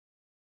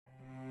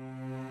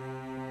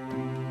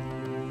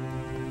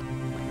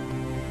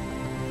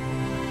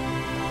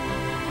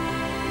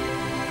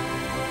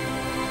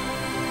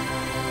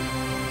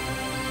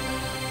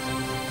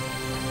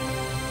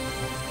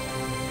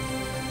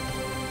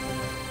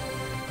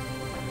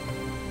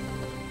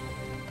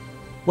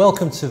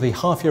Welcome to the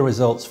half-year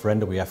results for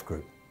NWF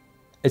Group.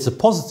 It's a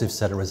positive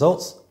set of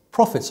results,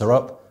 profits are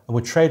up, and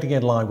we're trading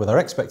in line with our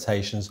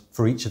expectations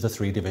for each of the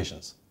three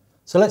divisions.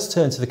 So let's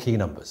turn to the key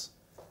numbers.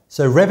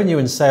 So revenue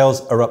and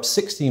sales are up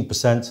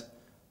 16%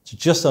 to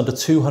just under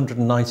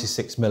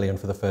 296 million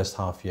for the first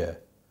half year.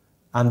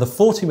 And the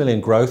 40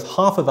 million growth,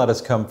 half of that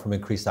has come from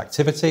increased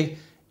activity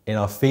in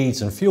our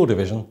feeds and fuel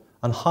division,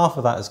 and half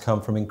of that has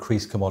come from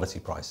increased commodity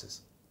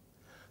prices.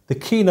 The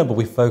key number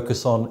we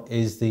focus on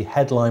is the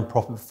headline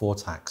profit before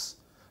tax.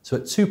 So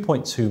at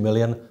 2.2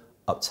 million,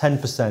 up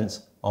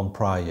 10% on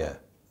prior year.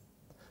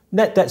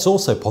 Net debt's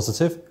also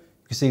positive.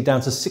 You can see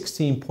down to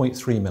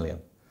 16.3 million.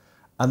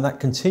 And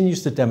that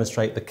continues to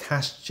demonstrate the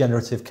cash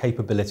generative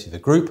capability of the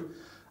group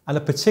and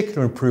a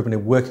particular improvement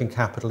in working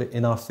capital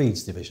in our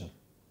feeds division.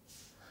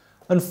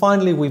 And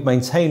finally, we've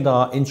maintained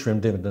our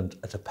interim dividend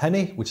at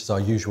 £0.01, which is our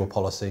usual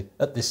policy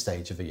at this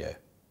stage of the year.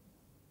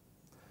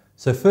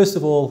 So first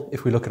of all,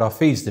 if we look at our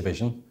feeds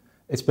division,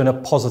 it's been a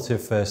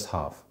positive first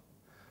half.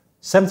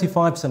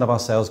 75% of our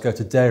sales go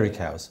to dairy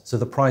cows, so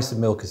the price of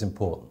milk is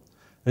important.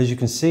 And as you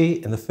can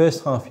see, in the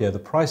first half year, the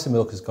price of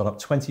milk has gone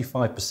up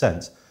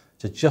 25%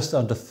 to just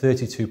under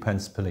 32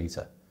 pence per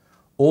litre.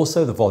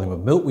 Also, the volume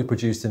of milk we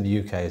produced in the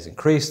UK has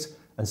increased,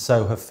 and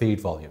so have feed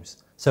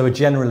volumes. So a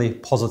generally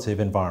positive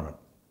environment.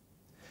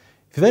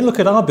 If you then look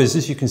at our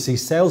business, you can see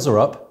sales are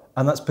up,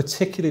 and that's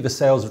particularly the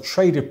sales of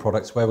traded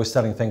products where we're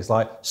selling things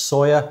like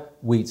soya,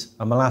 wheat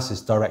and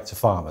molasses direct to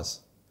farmers.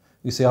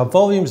 You see our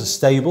volumes are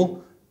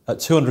stable at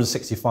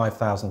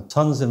 265,000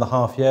 tonnes in the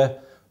half year,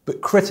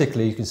 but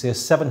critically you can see a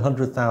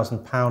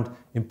 £700,000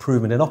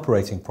 improvement in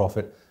operating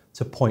profit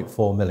to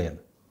 0.4 million.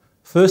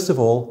 First of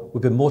all,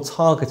 we've been more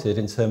targeted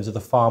in terms of the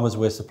farmers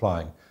we're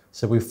supplying,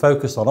 so we've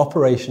focused on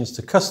operations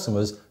to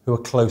customers who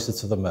are closer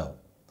to the mill.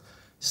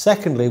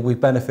 Secondly, we've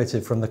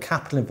benefited from the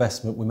capital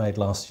investment we made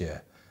last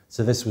year.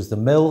 So this was the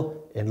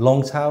mill in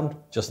Longtown,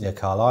 just near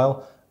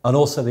Carlisle, and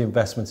also the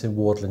investment in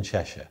Wardle and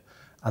Cheshire.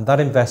 And that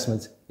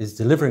investment is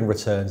delivering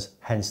returns,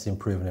 hence the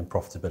improvement in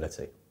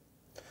profitability.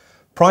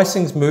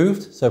 Pricing's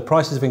moved, so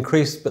prices have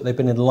increased, but they've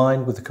been in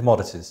line with the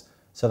commodities.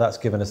 So that's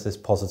given us this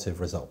positive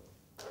result.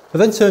 We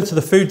then turn to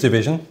the food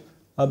division.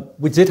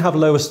 We did have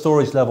lower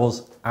storage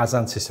levels as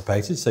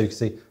anticipated. So you can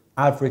see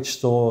average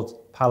stored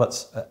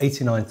pallets at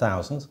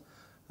 89,000.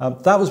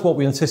 That was what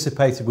we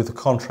anticipated with the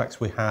contracts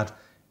we had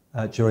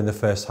during the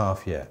first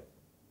half year.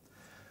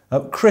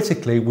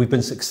 Critically, we've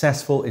been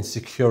successful in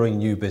securing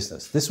new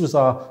business. This was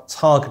our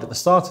target at the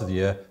start of the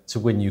year to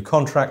win new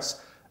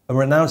contracts, and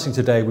we're announcing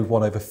today we've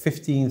won over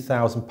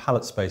 15,000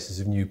 pallet spaces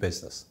of new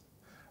business.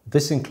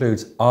 This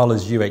includes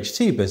Arla's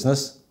UHT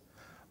business,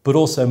 but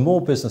also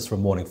more business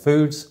from Morning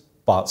Foods,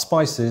 Bart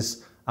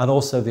Spices, and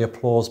also the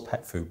Applause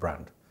pet food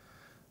brand.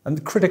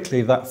 And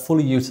critically, that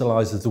fully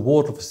utilises the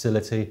Wardle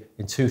facility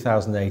in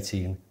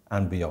 2018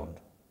 and beyond.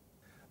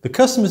 The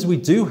customers we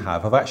do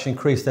have actually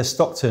increased their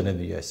stock turn in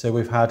the year, so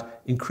we've had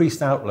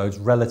increased outloads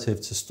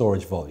relative to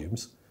storage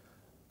volumes.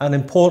 And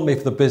importantly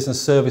for the business,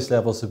 service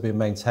levels have been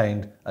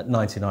maintained at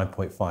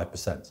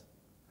 99.5%.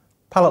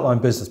 Pallet line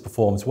business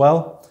performs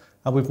well,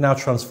 and we've now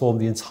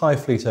transformed the entire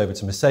fleet over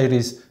to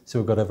Mercedes, so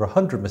we've got over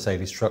 100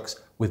 Mercedes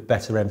trucks with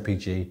better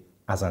MPG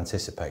as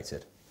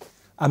anticipated.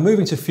 And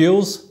moving to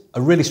fuels,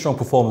 a really strong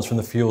performance from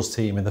the fuels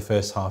team in the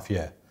first half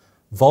year.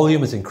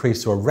 Volume has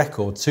increased to a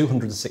record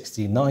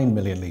 269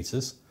 million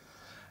litres.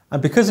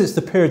 And because it's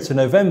the period to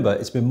November,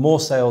 it's been more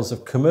sales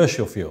of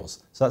commercial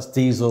fuels, so that's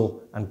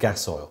diesel and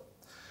gas oil.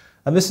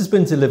 And this has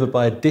been delivered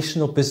by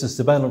additional business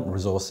development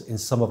resource in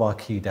some of our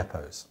key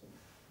depots.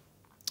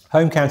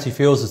 Home County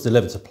Fuels has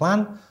delivered to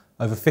plan,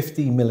 over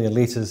 15 million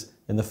litres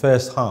in the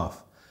first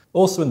half.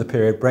 Also in the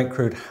period, Brent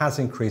crude has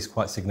increased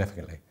quite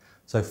significantly.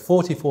 So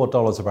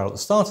 $44 a barrel at the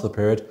start of the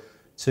period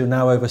to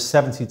now over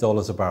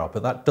 $70 a barrel,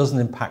 but that doesn't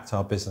impact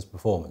our business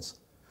performance.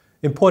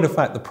 In point of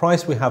fact, the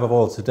price we have of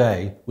oil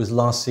today was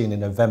last seen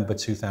in November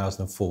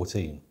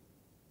 2014.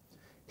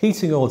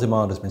 Heating oil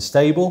demand has been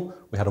stable.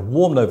 We had a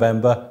warm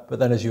November, but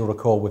then as you'll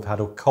recall, we've had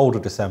a colder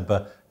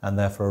December and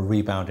therefore a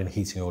rebound in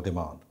heating oil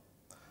demand.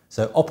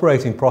 So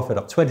operating profit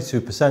up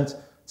 22%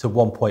 to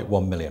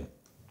 1.1 million.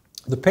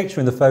 The picture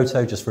in the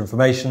photo, just for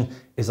information,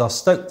 is our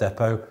Stoke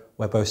depot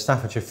where both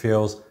Staffordshire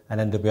Fuels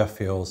and NWF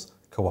Fuels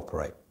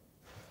cooperate.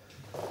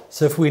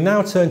 So if we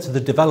now turn to the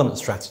development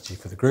strategy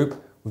for the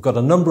group, we've got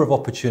a number of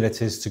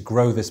opportunities to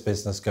grow this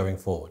business going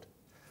forward.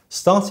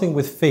 Starting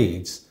with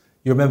feeds,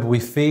 you remember we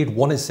feed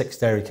 1 in 6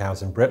 dairy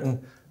cows in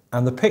Britain,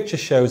 and the picture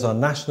shows our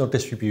national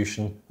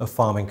distribution of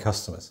farming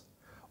customers.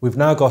 We've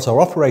now got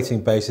our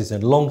operating bases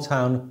in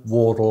Longtown,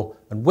 Wardle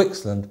and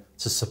Wixland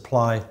to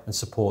supply and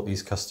support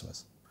these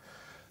customers.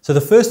 So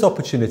the first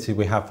opportunity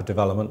we have for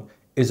development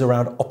is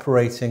around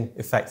operating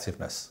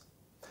effectiveness.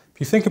 If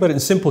you think about it in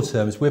simple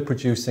terms, we're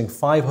producing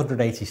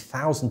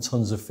 580,000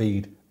 tonnes of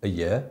feed a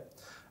year,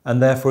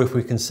 and therefore if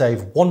we can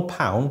save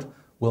 £1,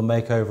 we'll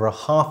make over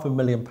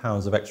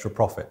 £500,000 of extra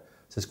profit.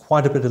 So there's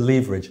quite a bit of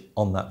leverage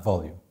on that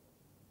volume.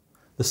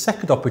 The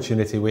second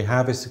opportunity we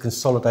have is to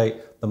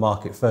consolidate the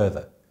market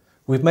further.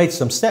 We've made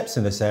some steps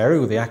in this area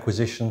with the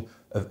acquisition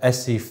of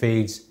SC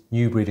Feeds,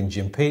 New Breed and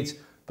Jim Pete,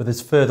 but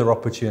there's further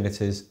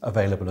opportunities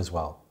available as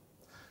well.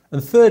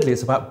 And thirdly,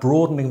 it's about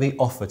broadening the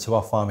offer to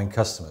our farming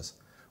customers.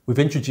 We've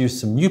introduced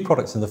some new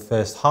products in the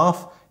first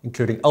half,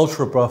 including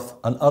Ultra Buff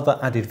and other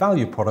added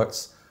value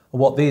products.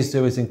 And what these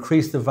do is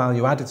increase the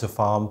value added to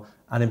farm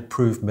and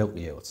improve milk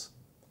yields.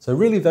 So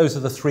really those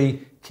are the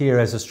three key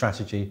areas of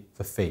strategy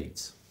for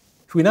feeds.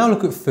 If we now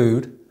look at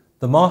food,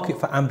 the market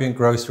for ambient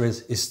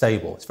groceries is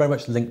stable. It's very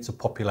much linked to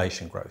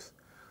population growth.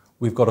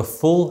 We've got a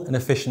full and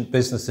efficient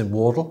business in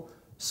Wardle,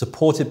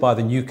 supported by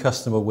the new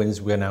customer wins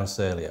we announced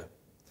earlier.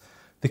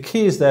 The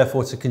key is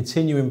therefore to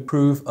continue to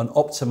improve and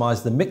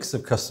optimise the mix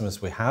of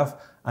customers we have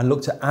and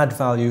look to add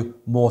value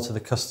more to the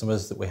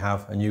customers that we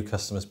have and new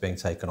customers being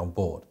taken on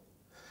board.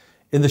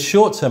 In the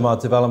short term, our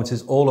development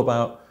is all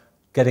about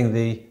getting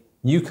the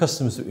new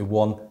customers that we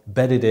want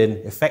bedded in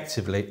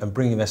effectively and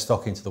bringing their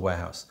stock into the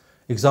warehouse.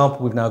 Example,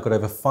 we've now got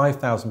over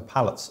 5,000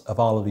 pallets of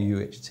Arla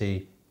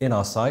UHT in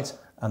our site,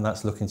 and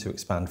that's looking to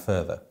expand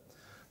further.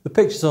 The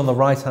pictures on the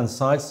right-hand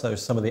side, so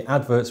some of the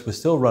adverts we're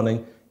still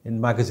running in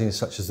magazines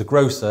such as The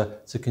Grocer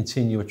to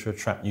continue to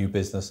attract new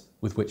business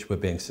with which we're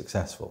being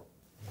successful.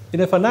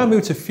 If I now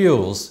move to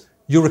fuels,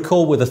 you'll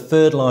recall we're the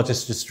third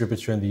largest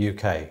distributor in the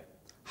UK.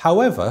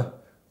 However,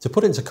 to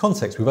put it into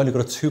context, we've only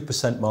got a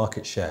 2%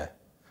 market share,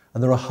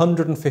 and there are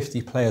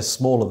 150 players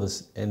smaller than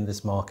us in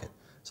this market.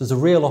 So there's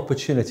a real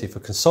opportunity for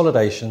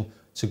consolidation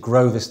to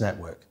grow this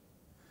network.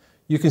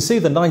 You can see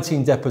the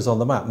 19 depots on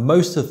the map.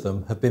 Most of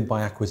them have been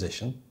by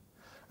acquisition,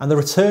 and the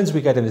returns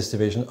we get in this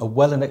division are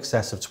well in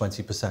excess of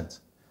 20%.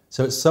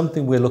 So it's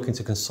something we're looking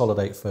to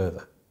consolidate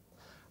further.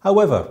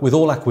 However, with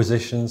all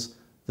acquisitions,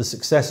 the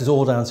success is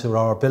all down to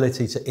our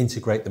ability to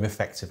integrate them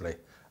effectively.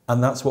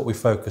 And that's what we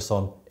focus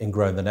on in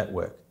growing the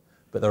network.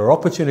 But there are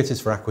opportunities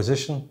for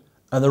acquisition,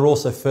 and there are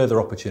also further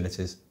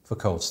opportunities for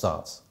cold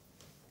starts.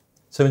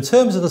 So in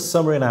terms of the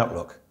summary and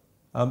outlook,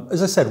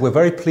 as I said, we're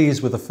very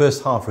pleased with the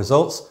first half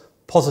results,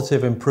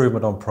 positive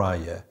improvement on prior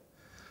year.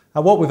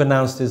 And what we've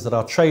announced is that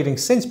our trading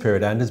since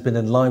period end has been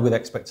in line with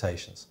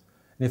expectations.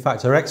 And in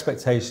fact, our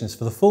expectations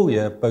for the full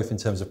year, both in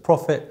terms of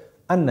profit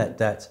and net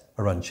debt,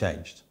 are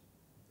unchanged.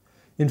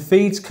 In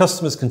feeds,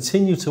 customers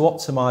continue to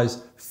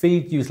optimise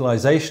feed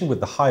utilisation with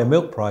the higher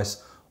milk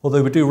price,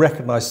 although we do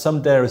recognise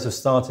some dairies have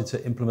started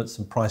to implement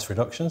some price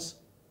reductions.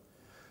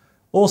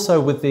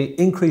 Also, with the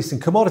increase in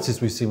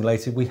commodities we've seen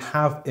lately, we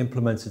have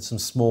implemented some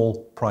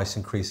small price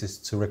increases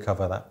to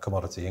recover that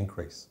commodity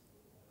increase.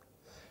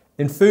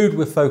 In food,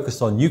 we're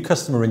focused on new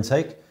customer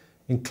intake,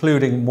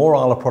 including more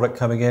Arla product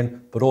coming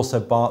in, but also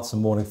Barts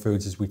and Morning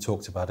Foods, as we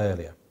talked about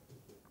earlier.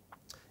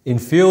 In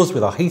fuels,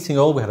 with our heating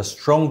oil, we had a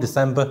strong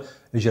December,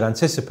 as you'd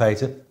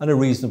anticipated, and a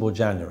reasonable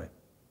January.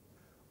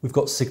 We've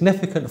got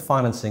significant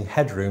financing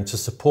headroom to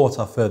support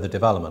our further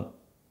development.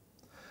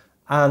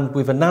 And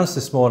we've announced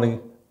this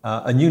morning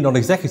a new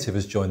non-executive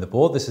has joined the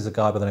board. This is a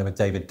guy by the name of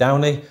David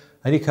Downey,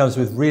 and he comes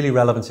with really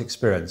relevant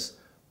experience,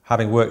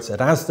 having worked at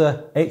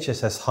Asda,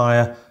 HSS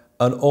Hire,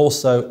 and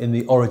also in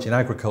the Origin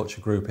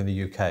Agriculture Group in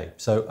the UK.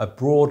 So a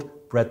broad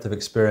breadth of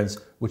experience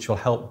which will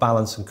help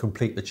balance and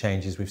complete the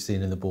changes we've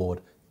seen in the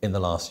board in the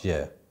last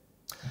year.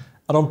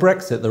 And on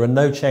Brexit, there are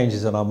no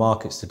changes in our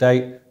markets to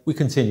date. We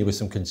continue with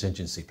some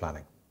contingency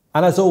planning.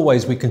 And as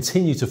always, we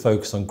continue to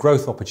focus on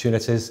growth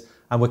opportunities,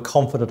 and we're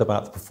confident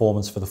about the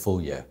performance for the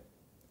full year.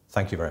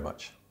 Thank you very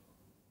much.